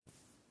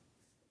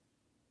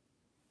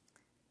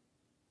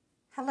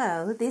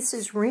Hello, this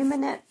is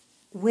Remnant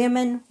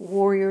Women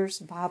Warriors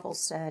Bible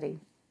Study.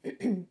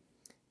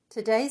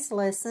 Today's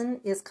lesson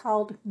is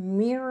called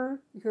Mirror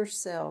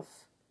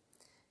Yourself.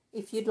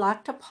 If you'd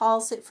like to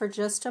pause it for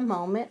just a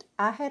moment,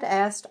 I had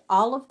asked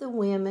all of the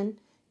women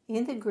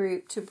in the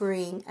group to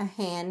bring a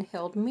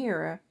handheld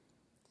mirror.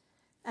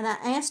 And I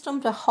asked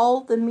them to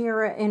hold the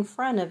mirror in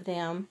front of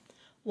them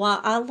while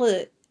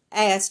I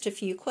asked a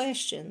few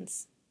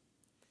questions.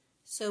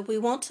 So we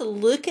want to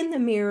look in the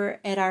mirror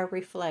at our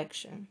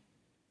reflection.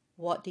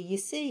 What do you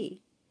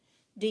see?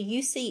 Do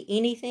you see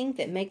anything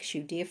that makes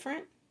you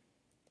different?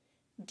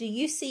 Do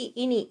you see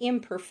any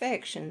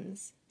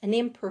imperfections? An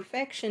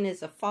imperfection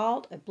is a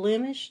fault, a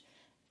blemish,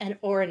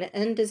 or an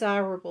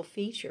undesirable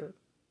feature.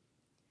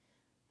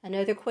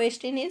 Another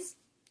question is,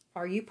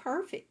 are you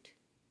perfect?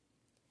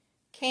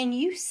 Can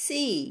you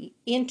see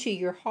into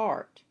your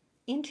heart,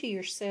 into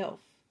yourself?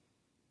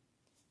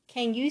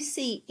 Can you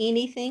see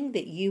anything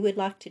that you would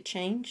like to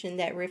change in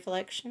that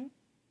reflection?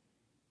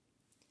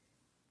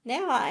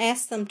 Now I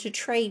ask them to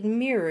trade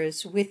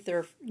mirrors with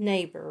their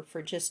neighbor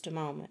for just a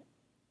moment.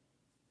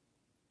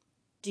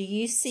 Do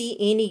you see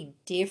any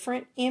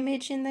different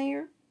image in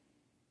there?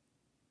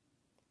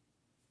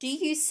 Do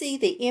you see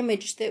the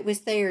image that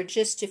was there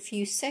just a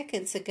few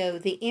seconds ago,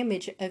 the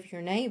image of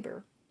your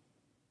neighbor?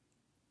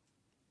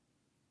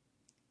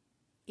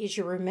 Is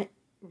your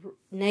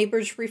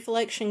neighbor's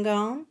reflection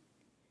gone?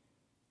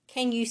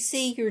 Can you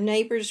see your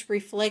neighbor's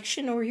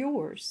reflection or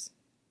yours?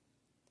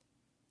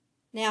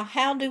 Now,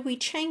 how do we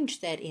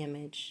change that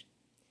image?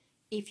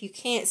 If you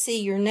can't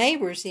see your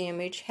neighbor's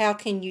image, how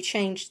can you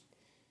change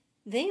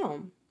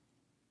them?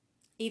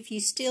 If you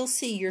still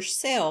see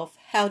yourself,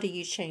 how do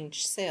you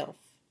change self?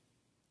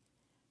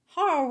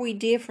 How are we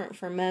different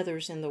from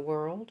others in the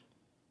world?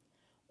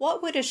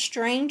 What would a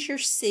stranger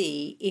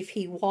see if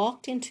he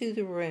walked into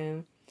the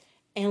room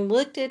and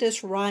looked at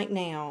us right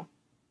now?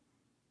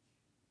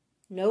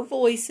 No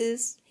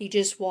voices, he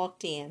just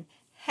walked in.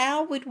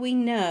 How would we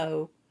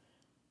know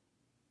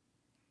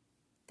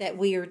that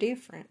we are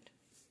different?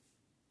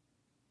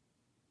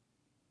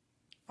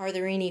 Are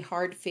there any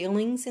hard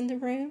feelings in the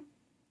room?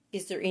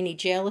 Is there any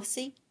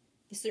jealousy?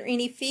 Is there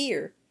any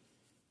fear?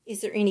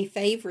 Is there any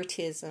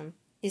favoritism?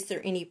 Is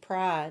there any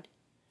pride?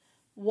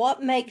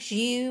 What makes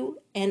you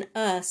and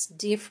us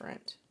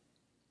different?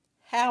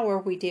 How are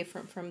we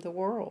different from the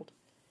world?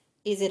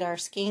 Is it our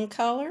skin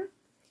color?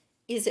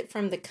 Is it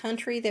from the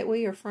country that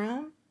we are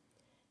from?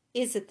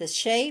 Is it the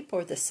shape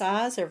or the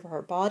size of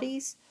our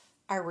bodies,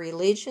 our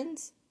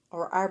religions,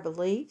 or our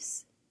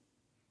beliefs?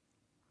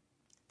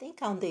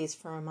 Think on these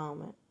for a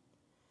moment.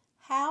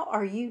 How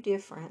are you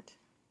different?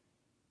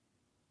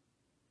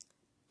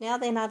 Now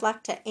then, I'd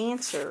like to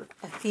answer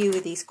a few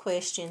of these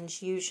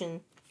questions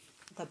using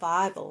the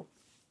Bible.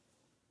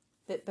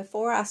 But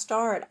before I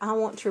start, I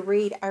want to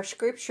read our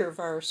scripture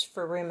verse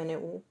for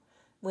Remnant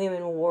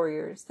Women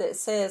Warriors that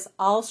says,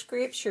 all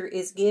scripture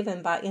is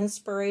given by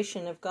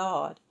inspiration of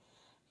God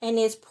and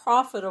is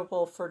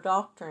profitable for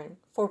doctrine,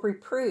 for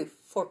reproof,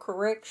 for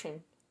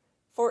correction,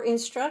 for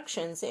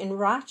instructions in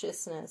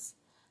righteousness,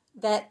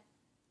 that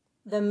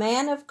the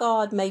man of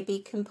God may be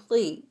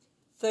complete,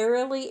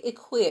 thoroughly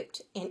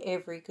equipped in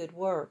every good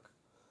work.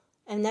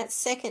 And that's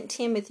 2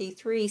 Timothy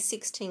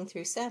 3:16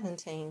 through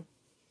 17.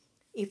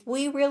 If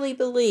we really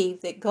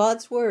believe that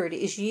God's word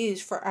is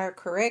used for our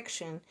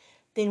correction,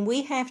 then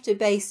we have to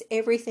base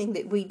everything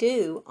that we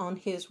do on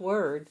his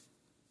word.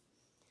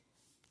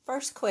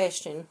 First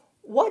question,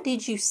 what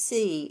did you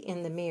see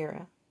in the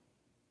mirror?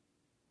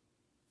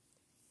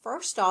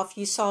 First off,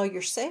 you saw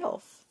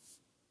yourself.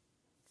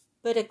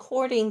 But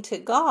according to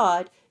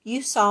God,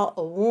 you saw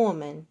a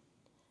woman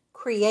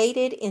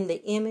created in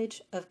the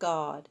image of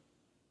God.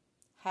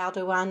 How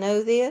do I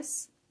know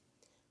this?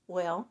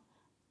 Well,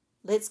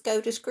 let's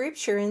go to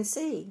Scripture and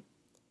see.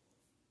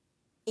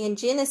 In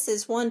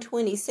Genesis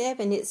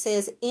 1:27, it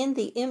says, in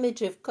the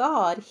image of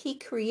God, he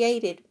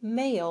created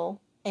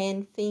male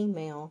and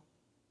female.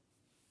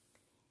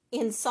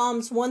 In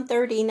Psalms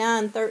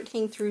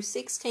 139:13 through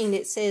 16,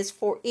 it says,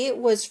 for it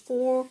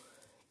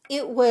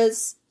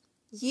was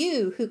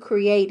you who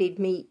created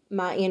me,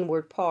 my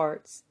inward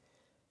parts.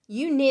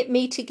 You knit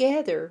me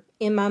together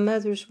in my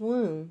mother's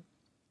womb.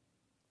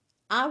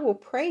 I will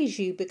praise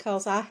you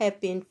because I have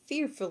been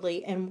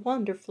fearfully and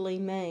wonderfully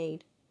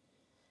made.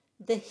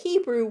 The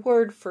Hebrew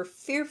word for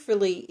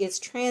fearfully is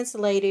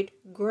translated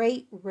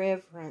great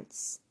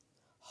reverence,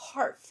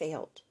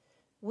 heartfelt,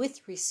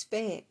 with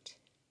respect.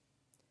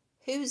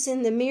 Who's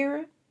in the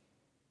mirror?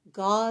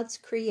 God's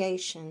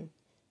creation,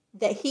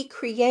 that he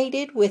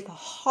created with a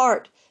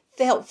heart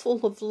felt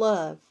full of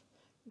love,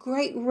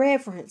 great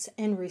reverence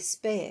and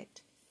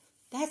respect.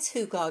 That's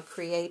who God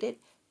created.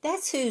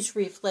 That's whose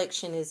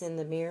reflection is in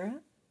the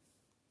mirror.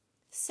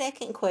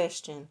 Second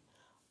question,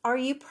 are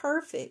you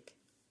perfect?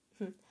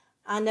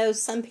 I know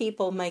some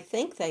people may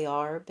think they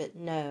are, but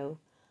no.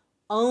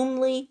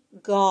 Only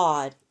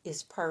God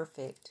is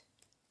perfect.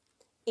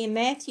 In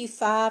Matthew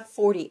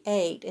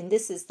 5:48, and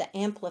this is the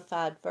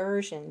Amplified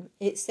Version,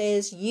 it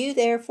says, you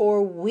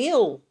therefore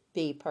will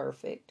be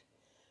perfect,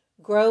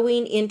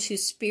 growing into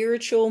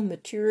spiritual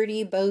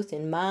maturity both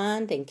in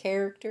mind and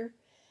character,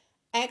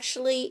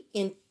 actually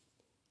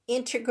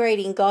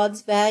integrating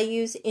God's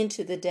values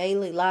into the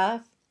daily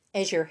life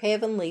as your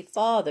Heavenly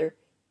Father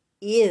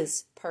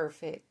is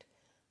perfect.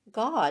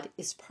 God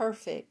is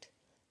perfect.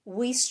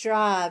 We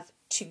strive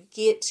to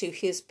get to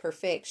His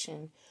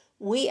perfection.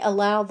 We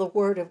allow the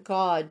Word of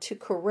God to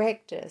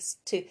correct us,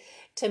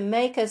 to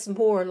make us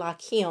more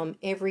like Him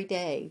every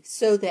day,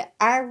 so that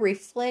our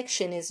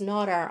reflection is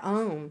not our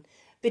own,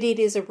 but it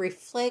is a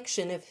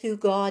reflection of who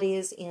God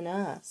is in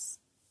us.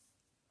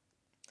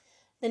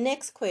 The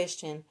next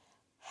question,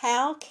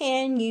 how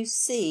can you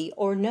see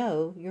or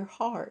know your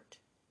heart?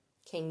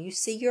 Can you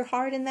see your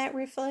heart in that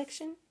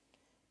reflection?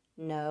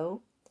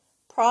 No.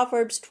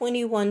 Proverbs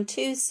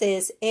 21:2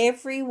 says,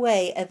 every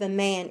way of a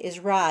man is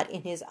right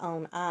in his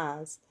own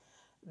eyes,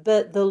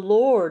 but the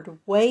Lord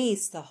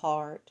weighs the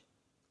heart.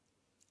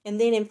 And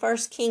then in 1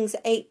 Kings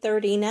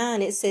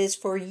 8:39 it says,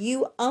 for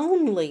you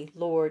only,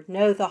 Lord,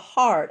 know the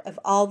heart of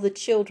all the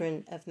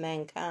children of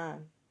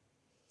mankind.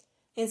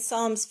 In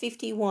Psalms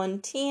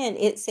 51:10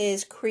 it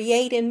says,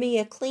 create in me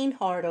a clean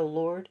heart, O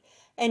Lord,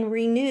 and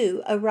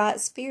renew a right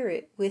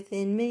spirit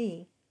within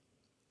me.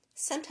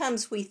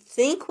 Sometimes we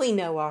think we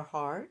know our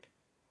heart,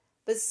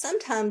 but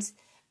sometimes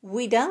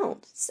we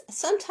don't.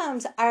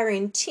 Sometimes our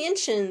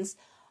intentions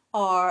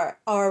are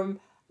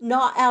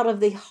not out of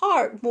the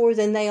heart more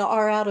than they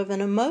are out of an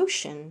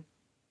emotion.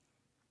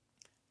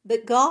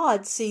 But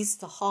God sees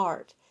the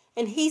heart,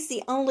 and He's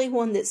the only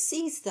one that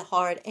sees the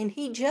heart, and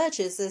He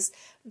judges us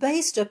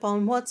based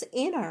upon what's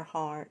in our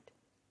heart.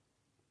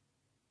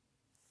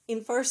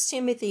 In 1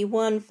 Timothy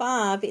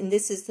 1:5, and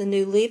this is the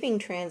New Living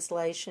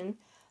Translation,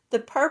 the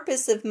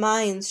purpose of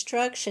my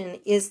instruction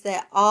is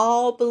that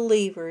all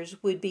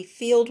believers would be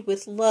filled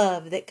with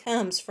love that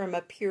comes from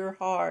a pure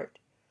heart.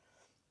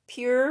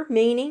 Pure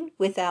meaning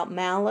without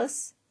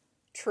malice,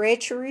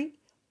 treachery,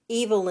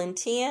 evil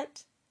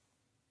intent,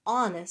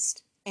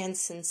 honest and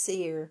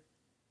sincere.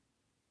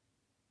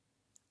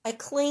 A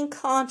clean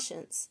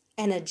conscience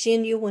and a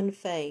genuine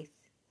faith.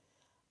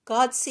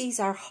 God sees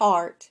our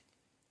heart,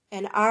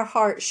 and our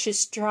heart should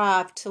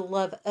strive to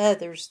love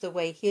others the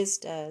way His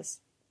does.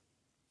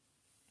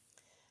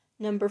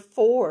 Number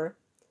 4,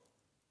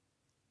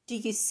 do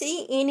you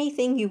see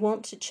anything you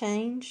want to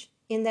change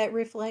in that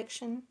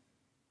reflection?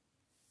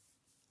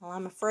 Well,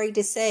 I'm afraid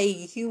to say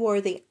you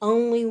are the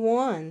only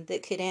one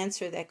that could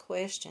answer that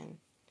question.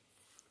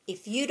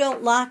 If you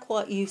don't like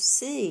what you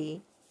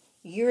see,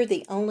 you're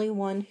the only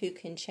one who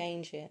can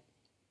change it.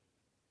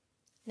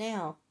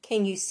 Now,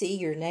 can you see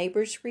your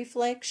neighbor's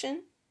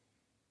reflection?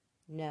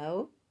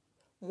 No.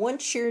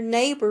 Once your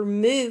neighbor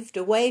moved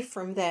away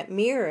from that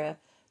mirror,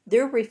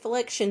 their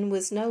reflection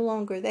was no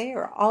longer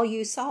there. All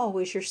you saw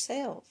was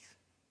yourself.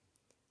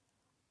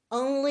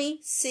 Only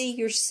see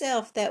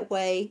yourself that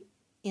way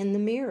in the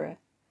mirror.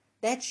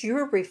 That's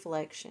your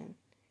reflection.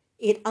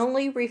 It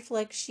only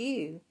reflects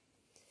you.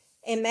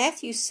 In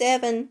Matthew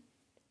 7,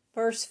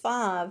 verse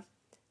 5,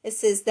 it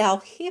says, thou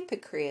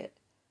hypocrite,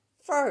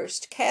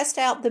 first cast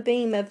out the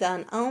beam of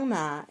thine own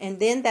eye, and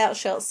then thou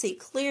shalt see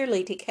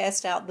clearly to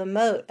cast out the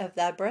mote of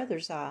thy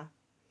brother's eye.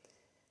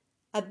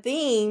 A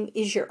beam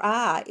is your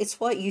eye. It's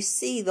what you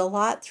see the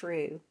light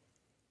through.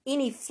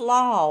 Any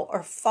flaw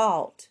or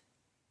fault.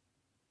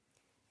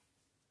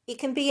 It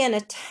can be an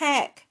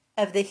attack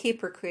of the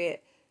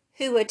hypocrite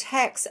who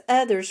attacks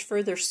others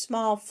for their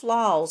small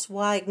flaws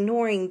while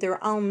ignoring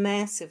their own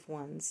massive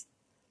ones.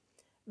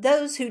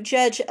 Those who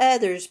judge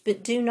others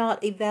but do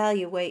not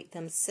evaluate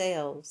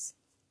themselves.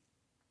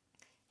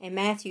 In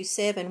Matthew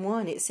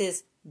 7:1 it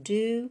says,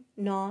 do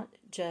not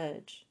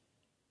judge.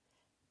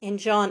 In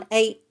John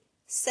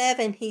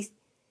 8:7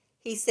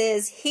 he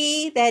says,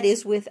 he that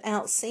is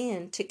without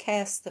sin to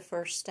cast the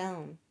first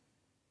stone.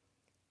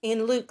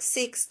 In Luke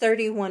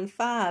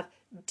 6:31-5,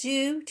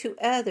 do to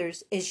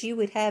others as you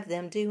would have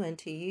them do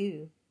unto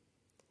you.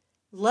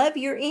 Love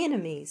your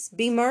enemies,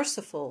 be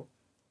merciful,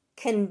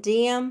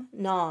 condemn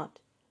not,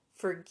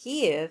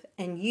 forgive,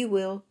 and you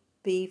will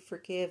be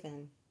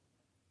forgiven.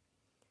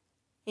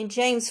 In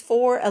James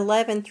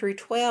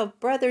 4:11-12,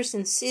 brothers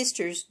and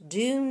sisters,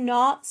 do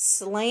not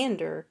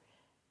slander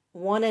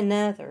one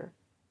another.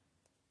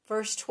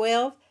 Verse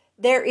 12,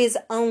 there is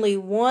only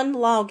one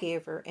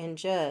lawgiver and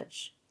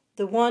judge,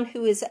 the one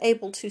who is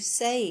able to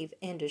save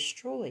and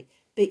destroy.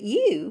 But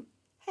you,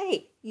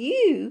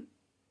 who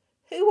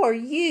are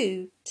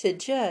you to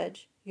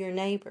judge your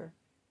neighbor?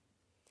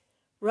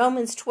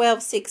 Romans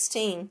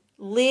 12:16,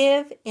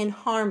 live in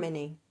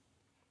harmony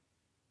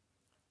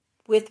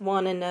with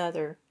one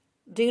another.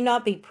 Do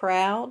not be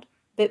proud,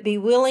 but be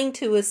willing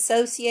to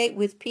associate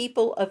with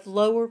people of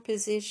lower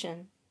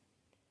position.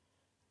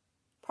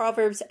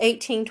 Proverbs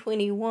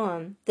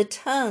 18:21, the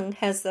tongue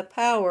has the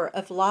power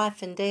of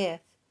life and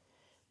death.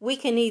 We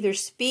can either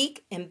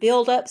speak and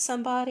build up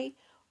somebody,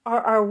 or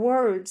our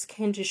words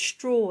can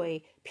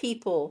destroy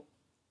people.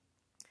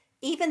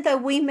 Even though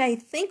we may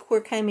think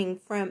we're coming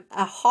from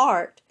a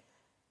heart,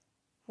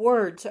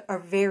 words are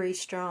very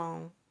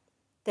strong.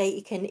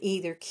 They can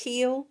either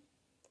kill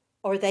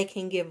or they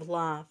can give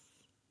life.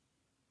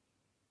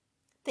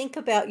 Think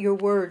about your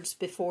words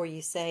before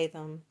you say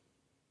them.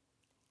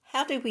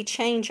 How do we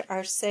change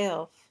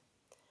ourselves?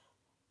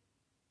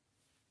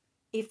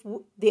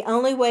 The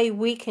only way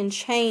we can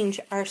change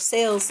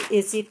ourselves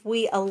is if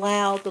we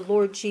allow the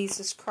Lord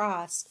Jesus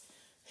Christ,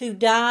 who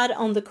died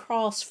on the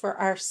cross for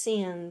our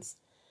sins,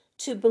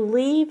 to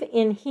believe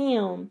in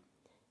Him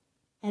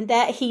and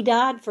that He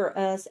died for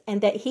us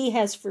and that He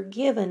has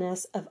forgiven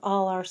us of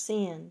all our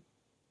sin.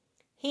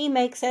 He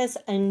makes us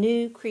a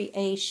new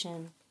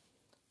creation.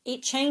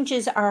 It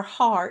changes our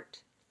heart.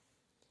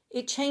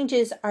 It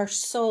changes our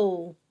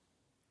soul.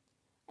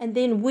 And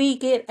then we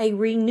get a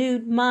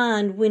renewed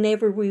mind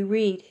whenever we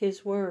read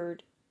His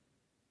Word.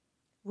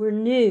 We're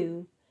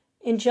new.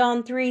 In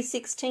John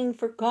 3:16,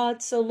 for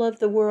God so loved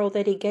the world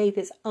that He gave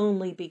His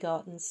only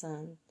begotten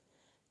Son,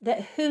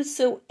 that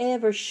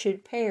whosoever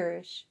should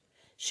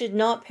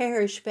not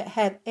perish, but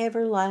have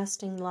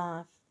everlasting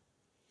life.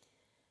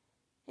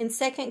 In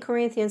 2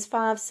 Corinthians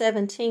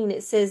 5:17,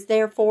 it says,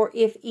 therefore,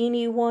 if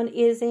anyone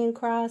is in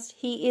Christ,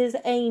 he is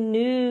a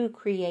new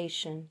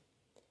creation.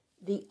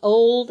 The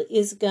old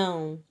is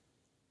gone.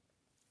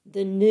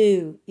 The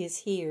new is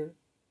here.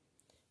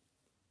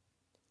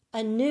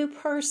 A new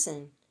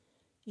person.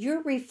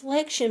 Your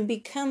reflection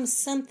becomes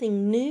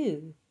something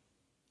new.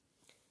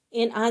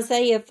 In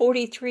Isaiah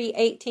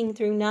 43:18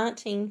 through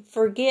 19,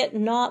 forget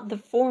not the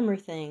former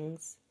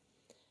things.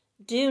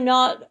 Do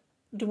not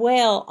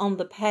dwell on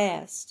the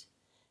past.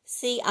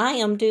 See, I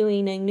am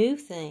doing a new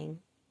thing.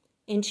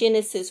 In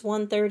Genesis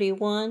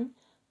 1:31,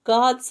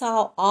 God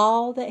saw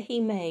all that He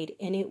made,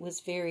 and it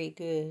was very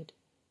good.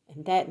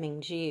 And that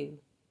means you.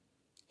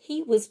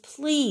 He was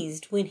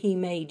pleased when He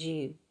made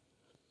you.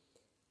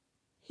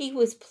 He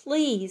was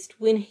pleased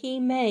when He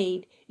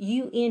made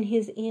you in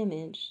His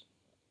image.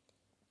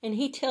 And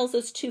He tells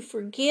us to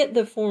forget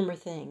the former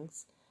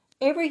things.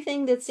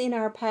 Everything that's in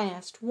our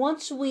past,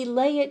 once we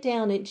lay it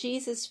down at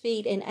Jesus'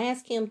 feet and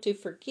ask Him to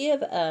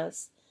forgive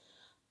us,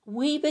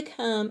 we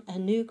become a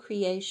new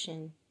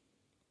creation.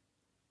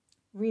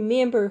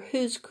 Remember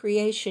whose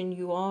creation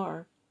you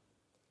are.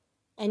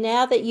 And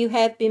now that you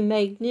have been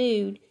made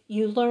new,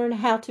 you learn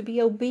how to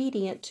be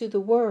obedient to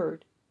the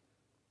Word.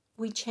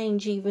 We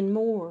change even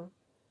more.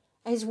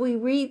 As we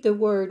read the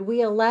Word,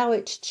 we allow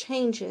it to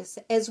change us.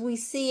 As we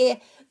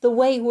see the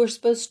way we're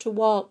supposed to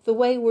walk, the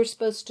way we're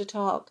supposed to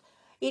talk,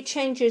 it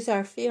changes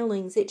our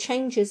feelings. It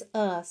changes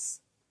us.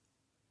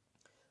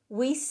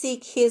 We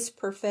seek His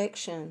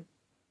perfection.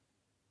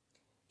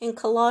 In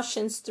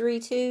Colossians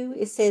 3:2,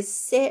 it says,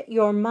 set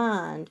your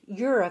mind,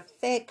 your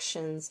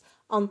affections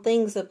on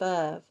things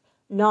above,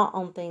 not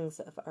on things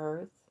of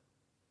earth.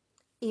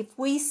 If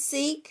we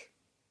seek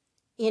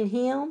in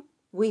Him,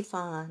 we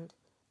find.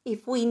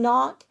 If we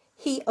knock,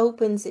 He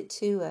opens it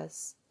to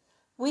us.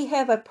 We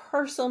have a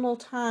personal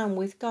time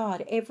with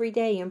God every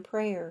day in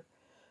prayer.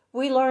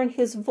 We learn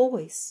His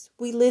voice.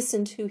 We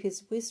listen to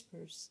His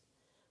whispers.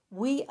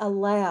 We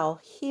allow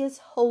His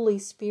Holy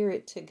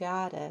Spirit to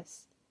guide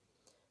us.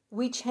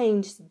 We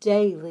change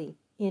daily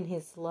in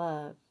His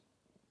love.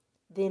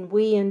 Then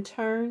we, in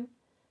turn,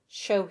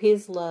 show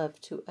His love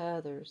to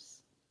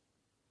others.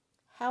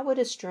 How would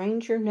a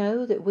stranger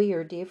know that we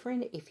are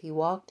different if he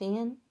walked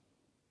in?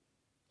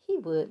 He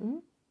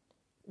wouldn't.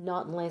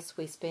 Not unless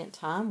we spent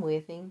time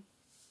with Him.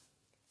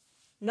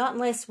 Not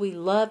unless we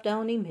loved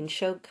on Him and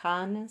showed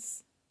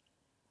kindness.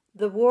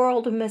 The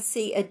world must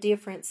see a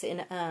difference in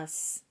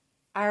us.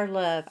 Our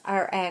love,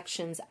 our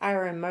actions,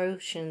 our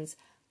emotions,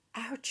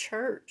 our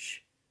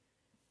church.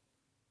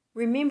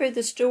 Remember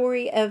the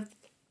story of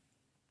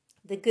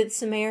the Good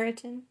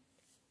Samaritan?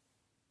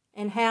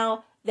 And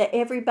how that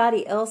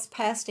everybody else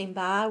passed Him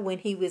by when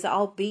He was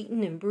all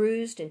beaten and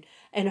bruised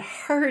and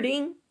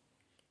hurting?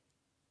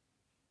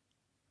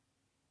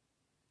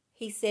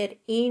 He said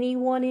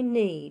anyone in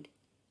need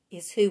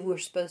is who we're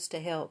supposed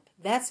to help.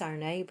 That's our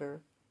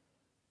neighbor.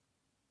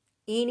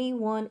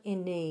 Anyone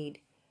in need.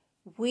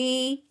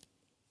 We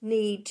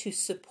need to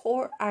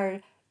support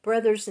our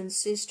brothers and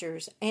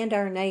sisters and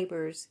our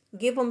neighbors.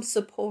 Give them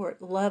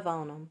support. Love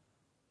on them.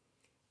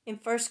 In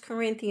 1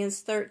 Corinthians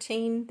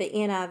 13, the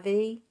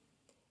NIV,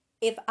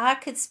 if I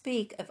could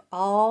speak of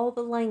all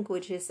the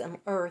languages on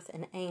earth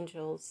and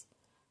angels,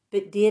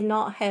 but did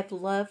not have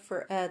love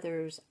for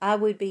others, I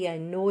would be a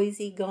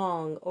noisy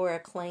gong or a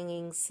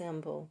clanging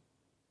cymbal.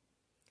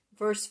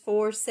 Verse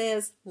 4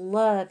 says,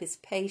 love is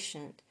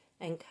patient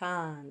and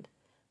kind.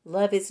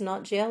 Love is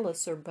not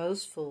jealous or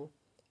boastful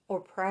or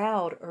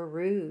proud or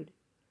rude.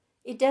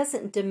 It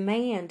doesn't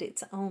demand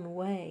its own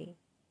way.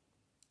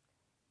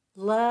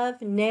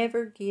 Love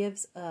never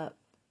gives up,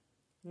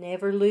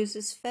 never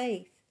loses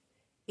faith.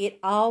 It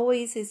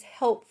always is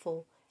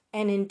helpful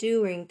and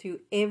enduring through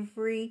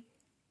every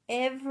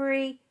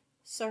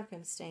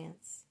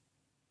circumstance.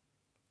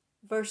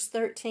 Verse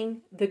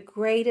 13, the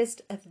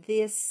greatest of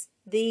these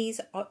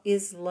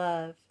is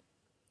love.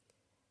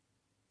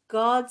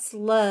 God's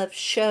love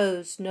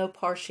shows no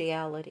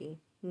partiality,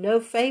 no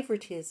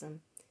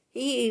favoritism.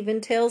 He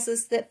even tells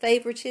us that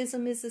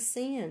favoritism is a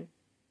sin.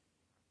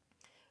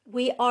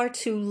 We are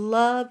to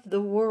love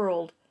the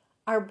world,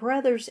 our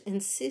brothers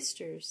and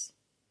sisters.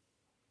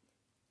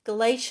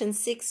 Galatians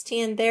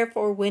 6:10,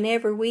 therefore,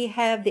 whenever we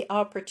have the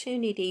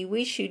opportunity,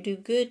 we should do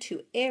good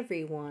to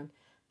everyone,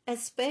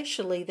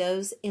 especially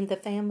those in the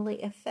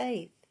family of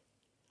faith.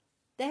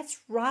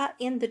 That's right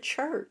in the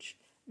church.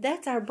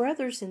 That's our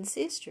brothers and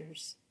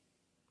sisters.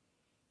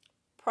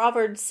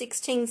 Proverbs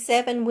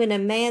 16:7, when a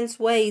man's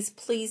ways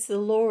please the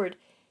Lord,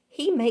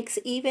 he makes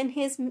even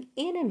his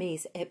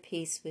enemies at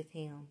peace with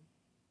him.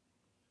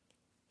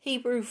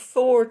 Hebrews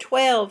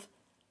 4:12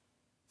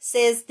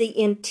 says the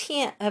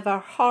intent of our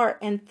heart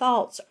and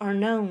thoughts are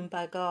known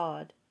by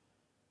God.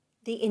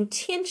 The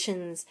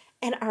intentions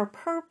and our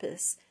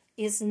purpose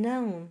is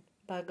known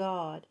by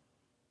God.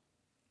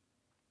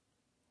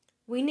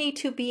 We need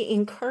to be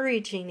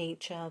encouraging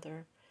each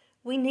other.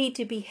 We need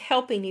to be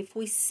helping if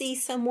we see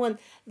someone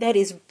that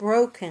is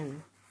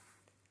broken,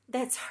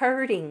 that's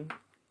hurting.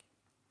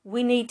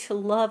 We need to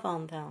love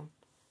on them.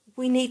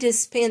 We need to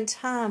spend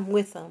time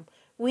with them.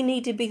 We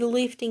need to be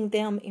lifting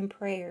them in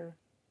prayer.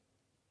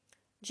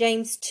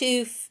 James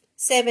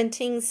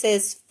 2:17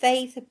 says,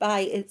 faith by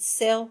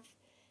itself,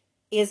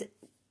 if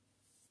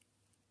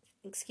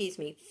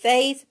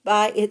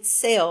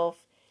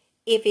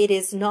it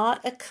is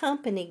not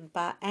accompanied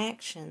by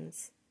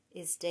actions,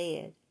 is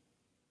dead.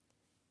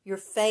 Your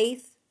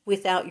faith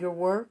without your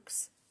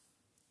works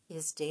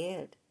is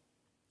dead.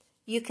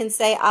 You can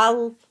say,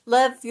 I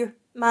love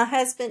my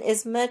husband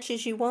as much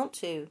as you want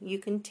to. You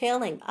can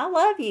tell him, I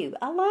love you,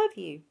 I love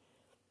you.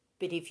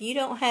 But if you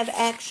don't have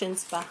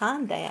actions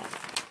behind that,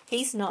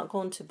 he's not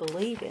going to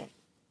believe it.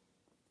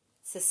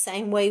 It's the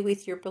same way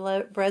with your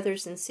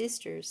brothers and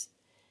sisters.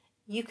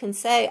 You can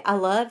say, I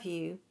love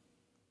you,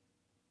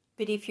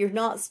 but if you're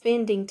not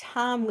spending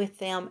time with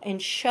them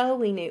and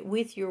showing it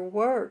with your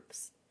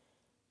works,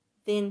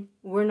 then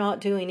we're not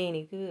doing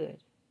any good.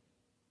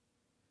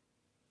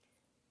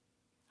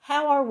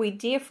 How are we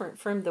different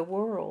from the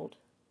world?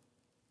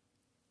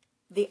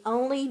 The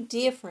only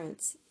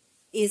difference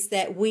is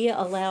that we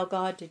allow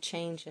God to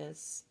change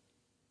us.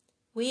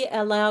 We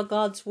allow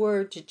God's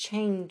word to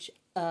change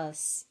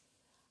us.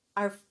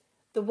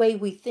 The way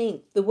we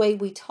think, the way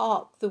we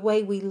talk, the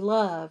way we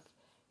love.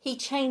 He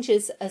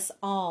changes us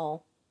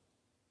all.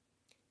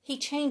 He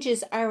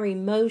changes our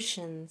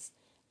emotions.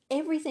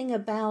 Everything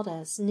about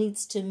us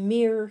needs to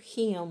mirror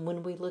Him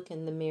when we look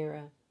in the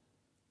mirror.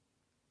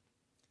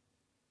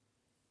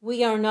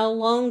 We are no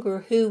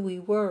longer who we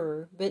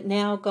were, but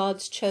now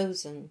God's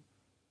chosen.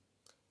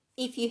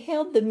 If you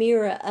held the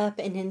mirror up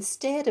and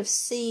instead of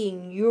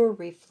seeing your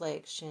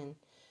reflection,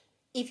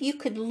 if you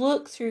could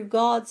look through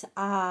God's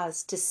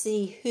eyes to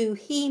see who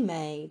He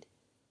made,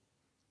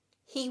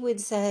 He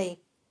would say,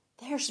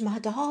 there's my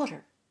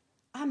daughter.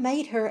 I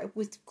made her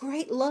with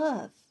great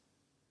love.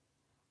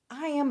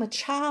 I am a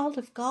child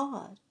of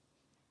God.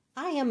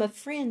 I am a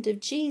friend of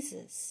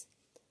Jesus.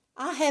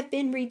 I have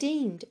been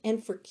redeemed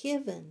and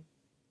forgiven.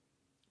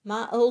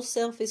 My old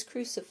self is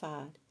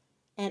crucified,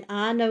 and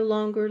I no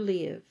longer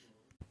live.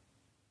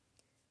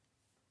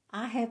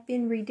 I have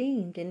been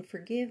redeemed and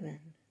forgiven.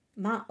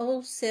 My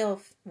old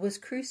self was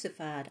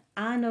crucified.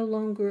 I no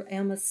longer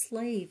am a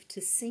slave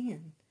to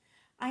sin.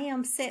 I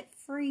am set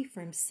free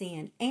from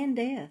sin and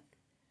death.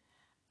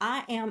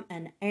 I am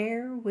an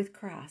heir with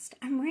Christ.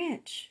 I'm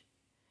rich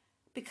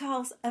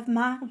because of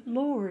my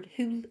Lord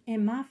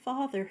and my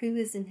Father who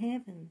is in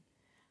heaven.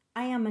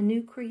 I am a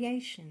new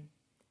creation.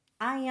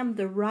 I am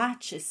the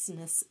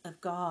righteousness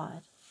of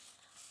God.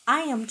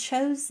 I am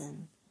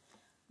chosen.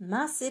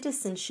 My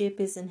citizenship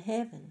is in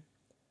heaven.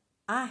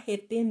 I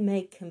have been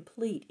made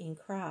complete in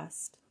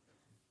Christ.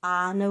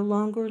 I no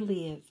longer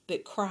live,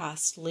 but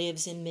Christ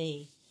lives in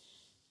me.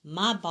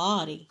 My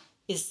body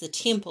is the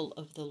temple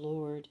of the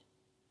Lord.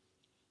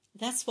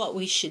 That's what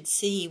we should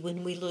see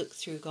when we look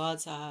through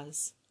God's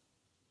eyes.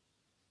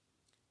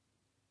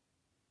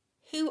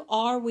 Who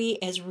are we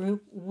as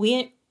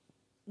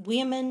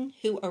women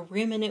who are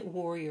remnant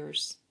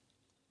warriors?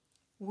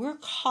 We're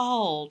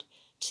called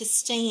to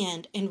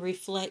stand and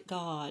reflect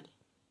God.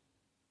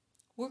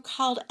 We're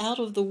called out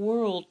of the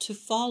world to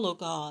follow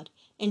God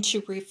and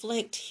to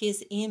reflect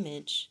His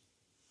image.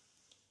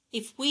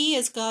 If we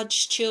as God's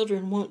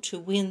children want to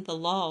win the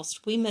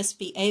lost, we must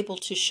be able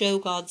to show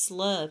God's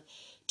love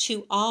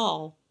to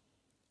all,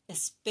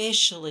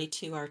 especially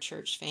to our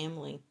church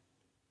family.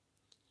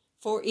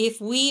 For if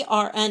we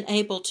are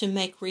unable to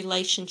make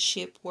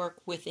relationship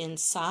work within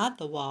inside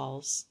the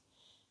walls,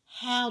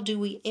 how do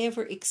we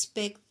ever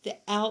expect the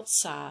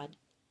outside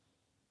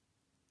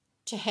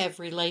to have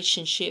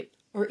relationship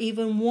or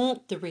even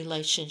want the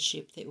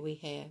relationship that we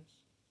have?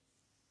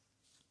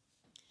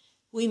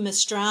 We must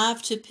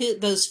strive to put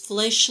those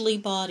fleshly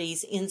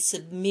bodies in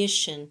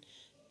submission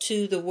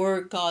to the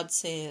word God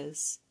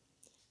says.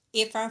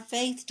 If our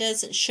faith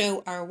doesn't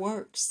show our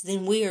works,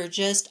 then we are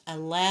just a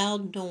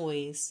loud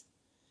noise,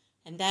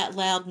 and that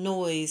loud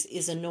noise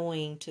is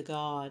annoying to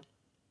God.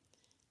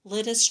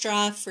 Let us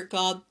strive for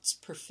God's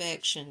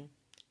perfection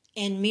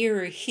and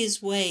mirror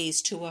His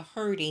ways to a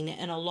hurting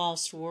and a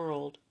lost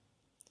world.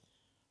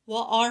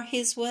 What are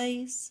His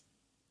ways?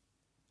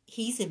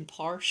 He's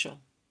impartial.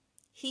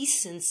 He's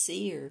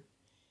sincere.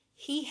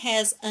 He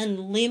has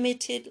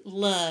unlimited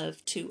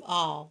love to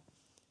all,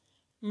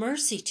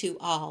 mercy to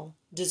all,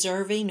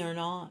 deserving or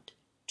not,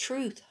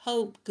 truth,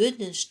 hope,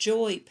 goodness,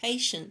 joy,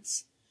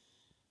 patience,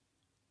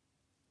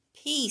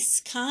 peace,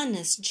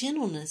 kindness,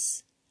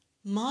 gentleness,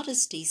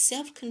 modesty,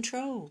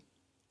 self-control,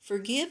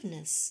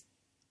 forgiveness.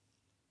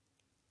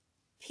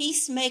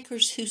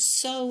 Peacemakers who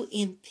sow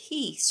in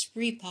peace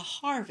reap a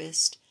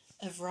harvest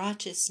of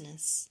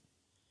righteousness.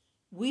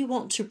 We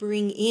want to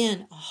bring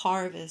in a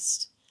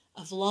harvest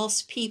of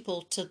lost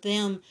people to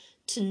them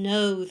to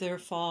know their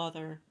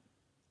Father.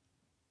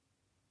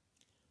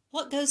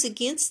 What goes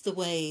against the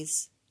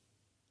ways?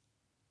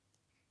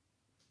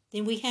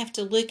 Then we have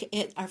to look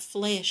at our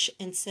flesh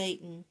and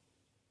Satan.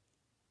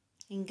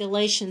 In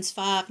Galatians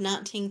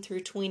 5:19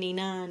 through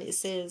 29, it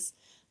says,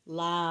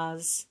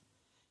 lies.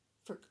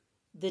 For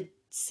the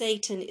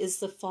Satan is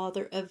the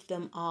father of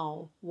them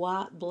all.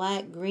 White,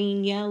 black,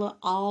 green, yellow,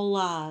 all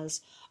lies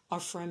are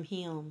from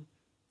him.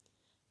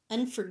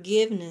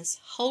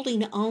 Unforgiveness,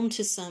 holding on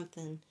to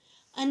something.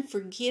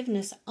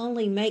 Unforgiveness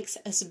only makes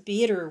us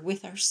bitter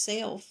with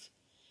ourselves.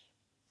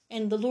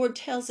 And the Lord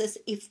tells us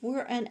if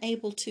we're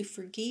unable to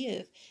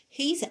forgive,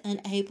 He's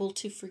unable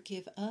to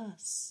forgive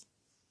us.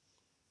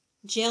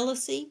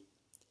 Jealousy,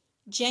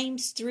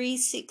 James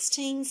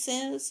 3:16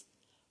 says,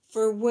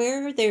 for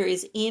where there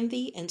is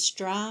envy and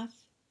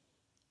strife,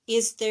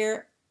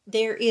 there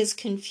is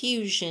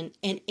confusion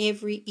and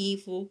every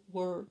evil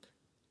work.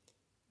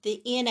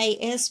 The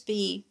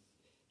NASB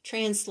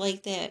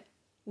translate that,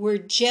 where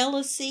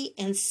jealousy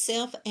and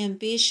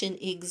self-ambition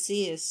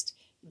exist,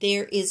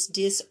 there is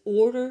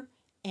disorder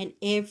and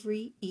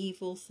every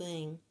evil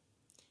thing.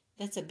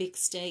 That's a big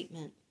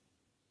statement.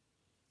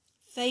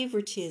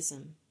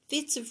 Favoritism,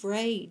 fits of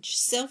rage,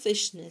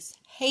 selfishness,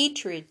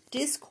 hatred,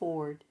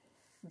 discord,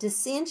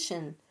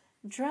 dissension,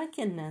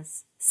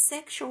 drunkenness,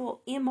 sexual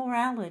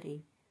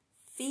immorality,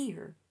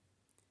 fear.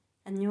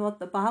 And you know what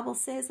the Bible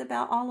says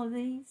about all of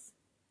these?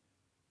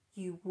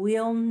 You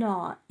will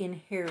not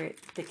inherit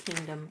the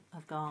kingdom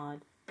of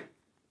God.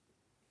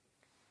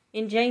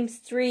 In James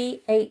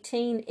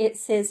 3:18 it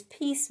says,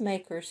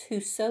 peacemakers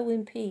who sow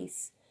in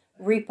peace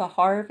reap a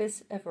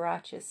harvest of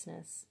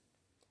righteousness.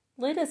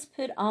 Let us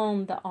put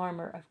on the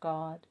armor of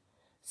God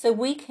so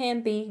we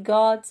can be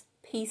God's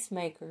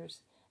peacemakers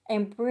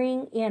and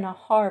bring in a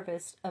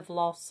harvest of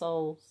lost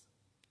souls.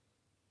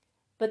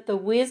 But the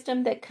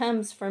wisdom that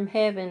comes from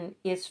heaven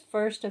is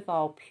first of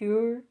all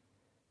pure,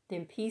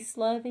 then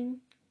peace-loving,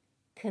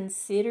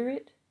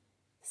 considerate,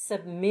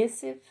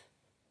 submissive,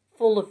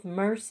 full of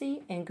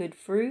mercy and good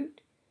fruit,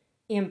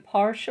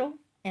 impartial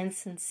and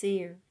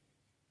sincere.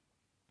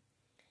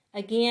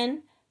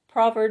 Again,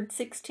 Proverbs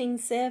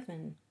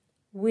 16:7,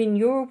 when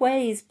your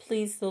ways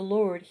please the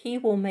Lord, He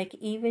will make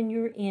even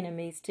your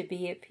enemies to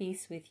be at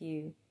peace with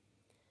you.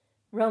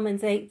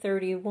 Romans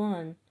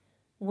 8:31,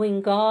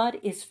 when God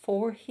is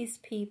for His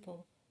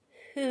people,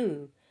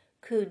 who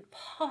could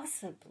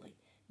possibly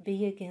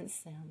be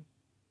against them?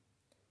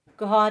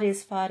 God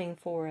is fighting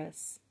for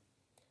us.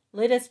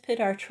 Let us put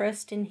our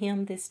trust in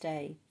Him this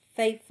day,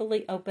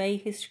 faithfully obey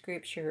His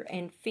scripture,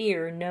 and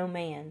fear no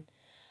man,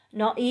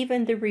 not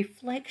even the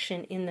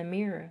reflection in the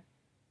mirror.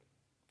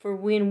 For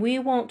when we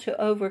want to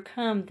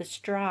overcome the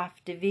strife,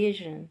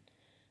 division,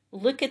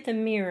 look at the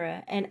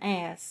mirror and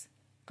ask,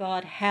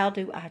 God, how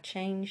do I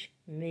change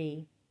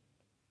me?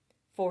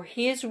 For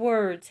His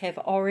words have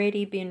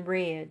already been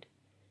read.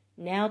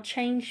 Now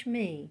change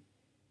me,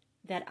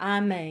 that I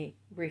may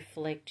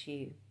reflect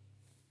you.